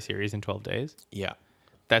entire series in 12 days? Yeah.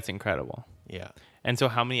 That's incredible. Yeah. And so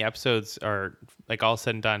how many episodes are, like, all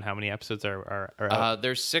said and done, how many episodes are out?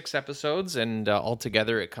 There's 6 episodes, and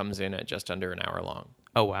altogether it comes in at just under an hour long.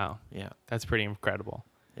 Oh, wow. Yeah. That's pretty incredible.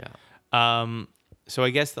 Yeah. So I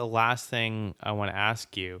guess the last thing I want to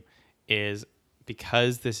ask you is,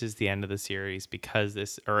 because this is the end of the series,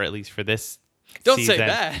 or at least for this Don't season, say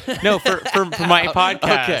that. No, for my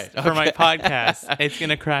podcast. Okay. For my podcast, it's going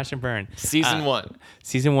to crash and burn. Season 1.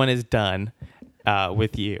 Season 1 is done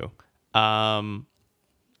with you. And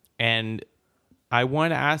I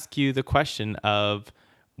want to ask you the question of,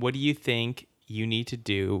 what do you think you need to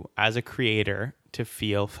do as a creator to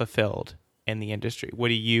feel fulfilled in the industry? What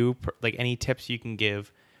do you, like, any tips you can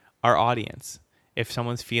give our audience if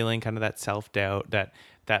someone's feeling kind of that self-doubt, that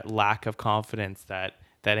lack of confidence, that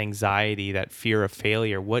anxiety, that fear of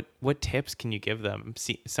failure? What tips can you give them?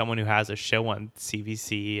 Someone who has a show on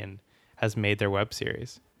CBC and has made their web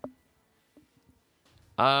series.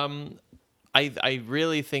 I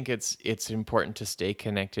really think it's important to stay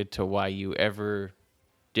connected to why you ever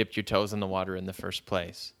dipped your toes in the water in the first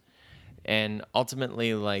place. And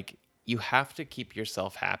ultimately, like, you have to keep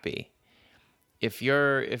yourself happy. If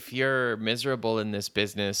you're miserable in this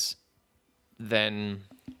business, then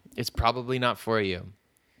it's probably not for you.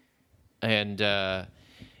 And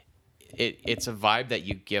it's a vibe that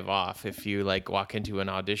you give off if you, like, walk into an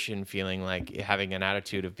audition feeling like, having an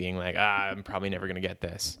attitude of being like, I'm probably never going to get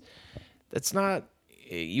this. That's not,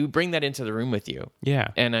 you bring that into the room with you. Yeah.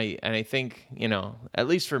 And I think, at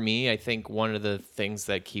least for me, I think one of the things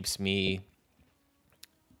that keeps me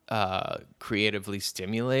creatively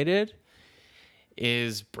stimulated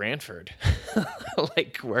is Brantford,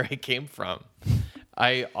 like, where I came from.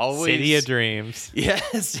 I always City of Dreams. Yeah,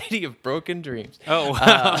 City of Broken Dreams. Oh,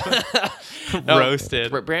 wow.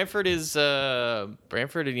 Roasted. Brantford is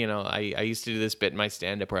Brantford. I used to do this bit in my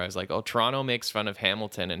stand-up where I was like, "Oh, Toronto makes fun of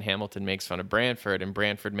Hamilton, and Hamilton makes fun of Brantford, and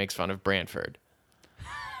Brantford makes fun of Brantford."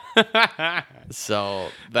 So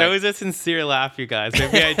that was a sincere laugh, you guys.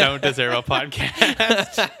 Maybe I don't deserve a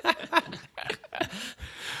podcast.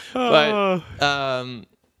 But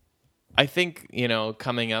I think,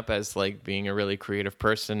 coming up as, like, being a really creative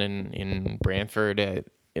person in Brantford,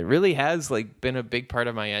 it really has, like, been a big part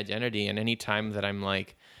of my identity. And any time that I'm,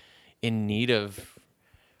 like, in need of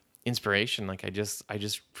inspiration, like, I just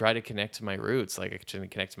try to connect to my roots, like, I try to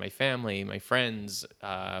connect to my family, my friends,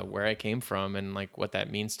 where I came from, and, like, what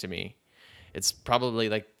that means to me. It's probably,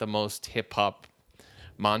 like, the most hip hop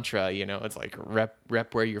mantra, it's like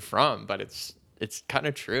rep where you're from, but it's kind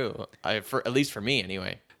of true. At least for me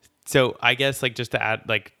anyway. So I guess, like, just to add,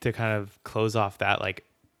 like, to kind of close off that, like,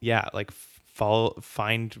 yeah, like,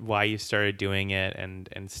 find why you started doing it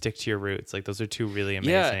and stick to your roots. Like, those are two really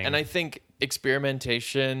amazing. Yeah, and I think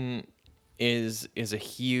experimentation is a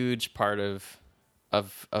huge part of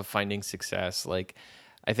of finding success. Like,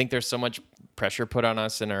 I think there's so much pressure put on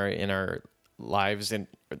us in our lives, and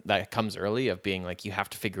that comes early, of being like, you have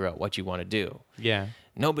to figure out what you want to do. Yeah.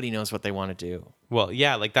 Nobody knows what they want to do. Well,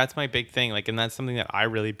 yeah, like that's my big thing. Like, and that's something that I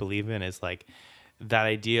really believe in, is like that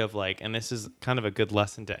idea of like, and this is kind of a good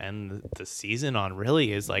lesson to end the season on,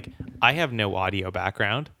 really, is like, I have no audio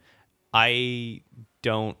background. I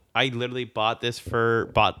literally bought the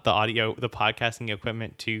podcasting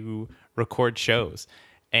equipment to record shows,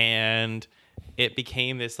 and it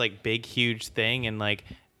became this like big, huge thing, and like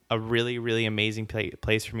a really, really amazing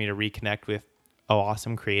place for me to reconnect with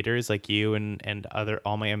awesome creators like you and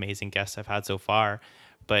all my amazing guests I've had so far.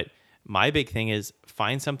 But my big thing is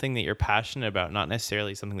find something that you're passionate about, not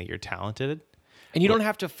necessarily something that you're talented. And you don't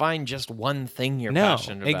have to find just one thing you're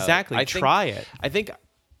passionate about. Exactly. Try it. I think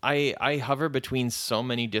I hover between so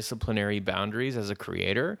many disciplinary boundaries as a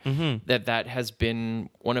creator, that has been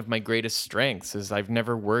one of my greatest strengths, is I've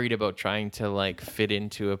never worried about trying to like fit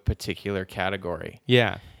into a particular category.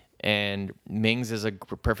 Yeah. And Mings is a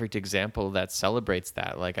perfect example that celebrates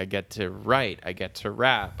that. Like, I get to write, I get to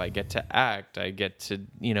rap, I get to act, I get to,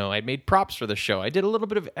 I made props for the show. I did a little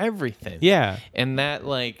bit of everything. Yeah. And that,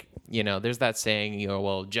 like, there's that saying,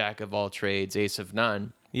 well, jack of all trades, ace of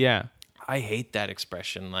none. Yeah. I hate that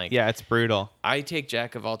expression. Like, yeah, it's brutal. I take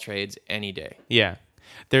jack of all trades any day. Yeah.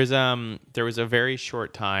 There was a very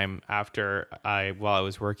short time while I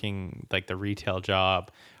was working like the retail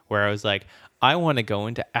job, where I was like, I want to go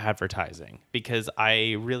into advertising, because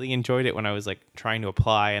I really enjoyed it when I was like trying to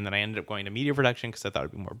apply, and then I ended up going to media production because I thought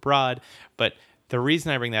it'd be more broad. But the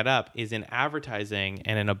reason I bring that up is, in advertising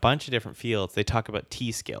and in a bunch of different fields, they talk about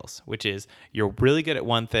T skills, which is you're really good at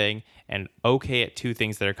one thing and okay at two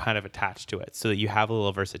things that are kind of attached to it, so that you have a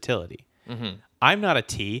little versatility. Mm-hmm. I'm not a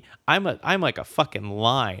T. I'm like a fucking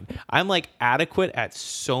line. I'm like adequate at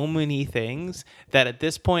so many things that at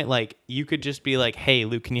this point, like, you could just be like, hey,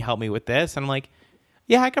 Luke, can you help me with this? And I'm like,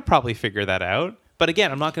 yeah, I could probably figure that out. But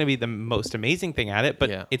again, I'm not going to be the most amazing thing at it,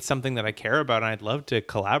 but it's something that I care about, and I'd love to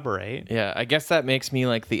collaborate. Yeah, I guess that makes me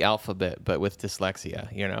like the alphabet, but with dyslexia,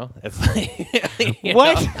 It's like,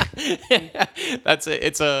 what?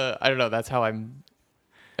 I don't know, that's how I'm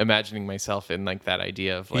imagining myself in like that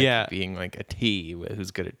idea of like being like a T who's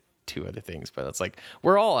good at two other things. But it's like,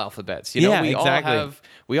 we're all alphabets, we all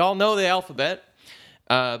know the alphabet,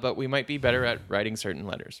 but we might be better at writing certain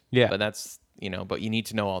letters. Yeah. But that's, but you need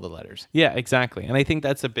to know all the letters. Yeah, exactly. And I think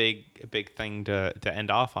that's a big thing to end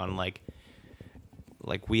off on. Like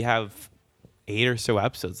we have 8 or so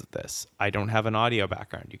episodes of this. I don't have an audio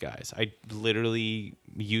background, you guys. I literally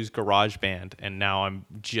use GarageBand, and now I'm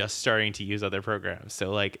just starting to use other programs.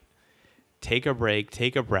 So like, take a break,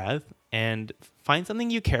 take a breath, and find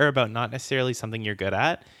something you care about, not necessarily something you're good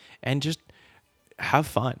at, and just have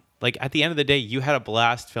fun. Like, at the end of the day, you had a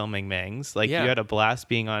blast filming Mings. Like, you had a blast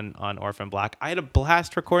being on Orphan Black. I had a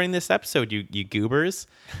blast recording this episode, you goobers.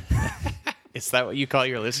 Is that what you call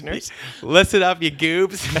your listeners? Listen up, you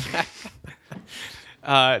goobs.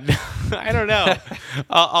 I don't know.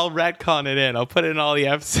 I'll retcon it in. I'll put it in all the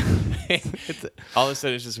episodes. All of a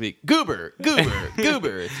sudden, it's just be goober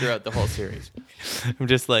throughout the whole series. I'm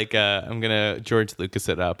just like, I'm gonna George Lucas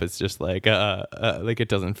it up. It's just like it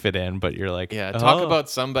doesn't fit in, but you're like, talk about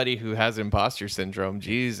somebody who has imposter syndrome.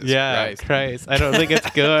 Jesus Christ. I don't think it's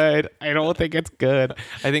good.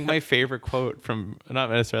 I think my favorite quote from, not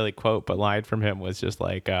necessarily quote, but line from him was just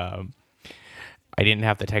like, I didn't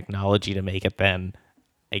have the technology to make it then.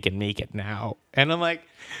 I can make it now. And I'm like,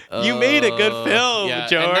 you made a good film,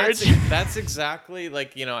 George. And that's exactly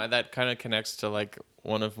like, that kind of connects to like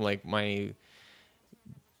one of like my,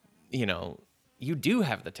 you do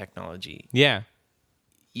have the technology. Yeah.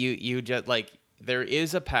 You just like, there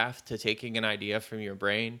is a path to taking an idea from your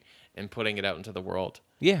brain and putting it out into the world.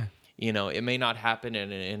 Yeah. It may not happen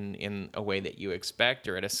in a way that you expect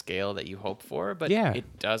or at a scale that you hope for, but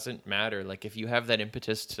it doesn't matter. Like, if you have that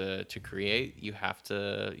impetus to create, you have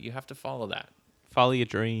to follow that. Follow your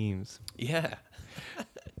dreams. Yeah.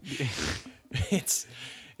 It's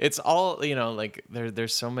all, like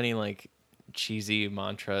there's so many like cheesy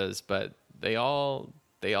mantras, but they all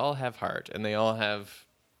have heart, and they all have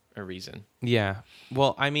a reason. Yeah.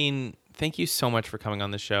 Well, I mean, thank you so much for coming on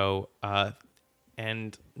the show.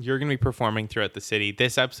 And you're going to be performing throughout the city.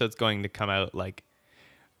 This episode's going to come out like,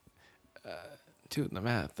 doing the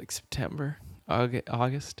math, like September,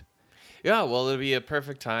 August. Yeah, well, it'll be a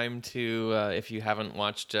perfect time to, if you haven't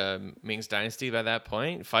watched Ming's Dynasty by that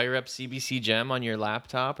point, fire up CBC Gem on your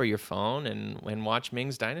laptop or your phone and watch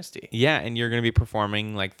Ming's Dynasty. Yeah, and you're going to be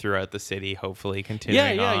performing like throughout the city, hopefully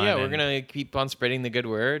continuing on. Yeah. We're going to keep on spreading the good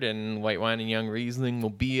word, and White Wine and Young Riesling will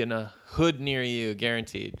be in a hood near you,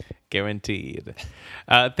 guaranteed. Guaranteed.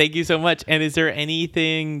 Thank you so much. And is there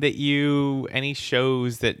anything that any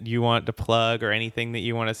shows that you want to plug or anything that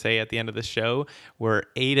you want to say at the end of the show? We're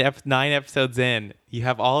 9 episodes in. You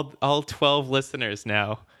have all 12 listeners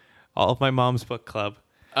now. All of my mom's book club.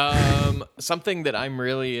 Something that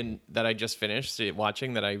that I just finished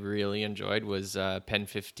watching that I really enjoyed was Pen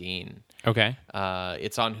 15. Okay.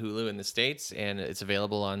 It's on Hulu in the States, and it's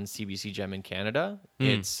available on CBC Gem in Canada.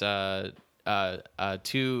 It's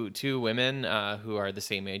two women who are the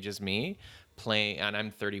same age as me playing, and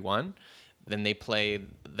I'm 31. Then they play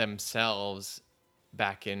themselves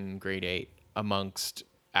back in grade 8 amongst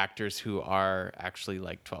actors who are actually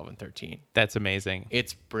like 12 and 13. That's amazing.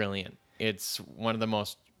 It's brilliant. It's one of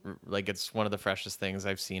the freshest things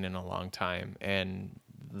I've seen in a long time, and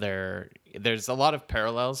there's a lot of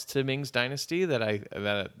parallels to Ming's Dynasty that I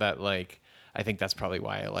think that's probably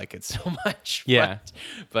why I like it so much. Yeah.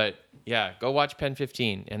 But yeah, go watch Pen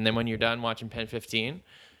 15, and then when you're done watching Pen 15,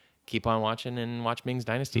 keep on watching and watch Ming's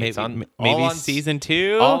Dynasty. Maybe season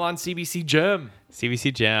 2, all on CBC Gem.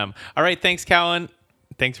 CBC Gem. All right, thanks, Cowan.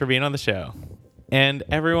 Thanks for being on the show, and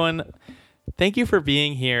everyone. Thank you for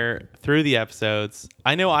being here through the episodes.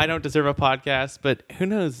 I know I don't deserve a podcast, but who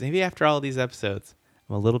knows? Maybe after all these episodes,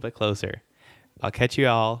 I'm a little bit closer. I'll catch you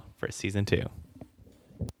all for season 2.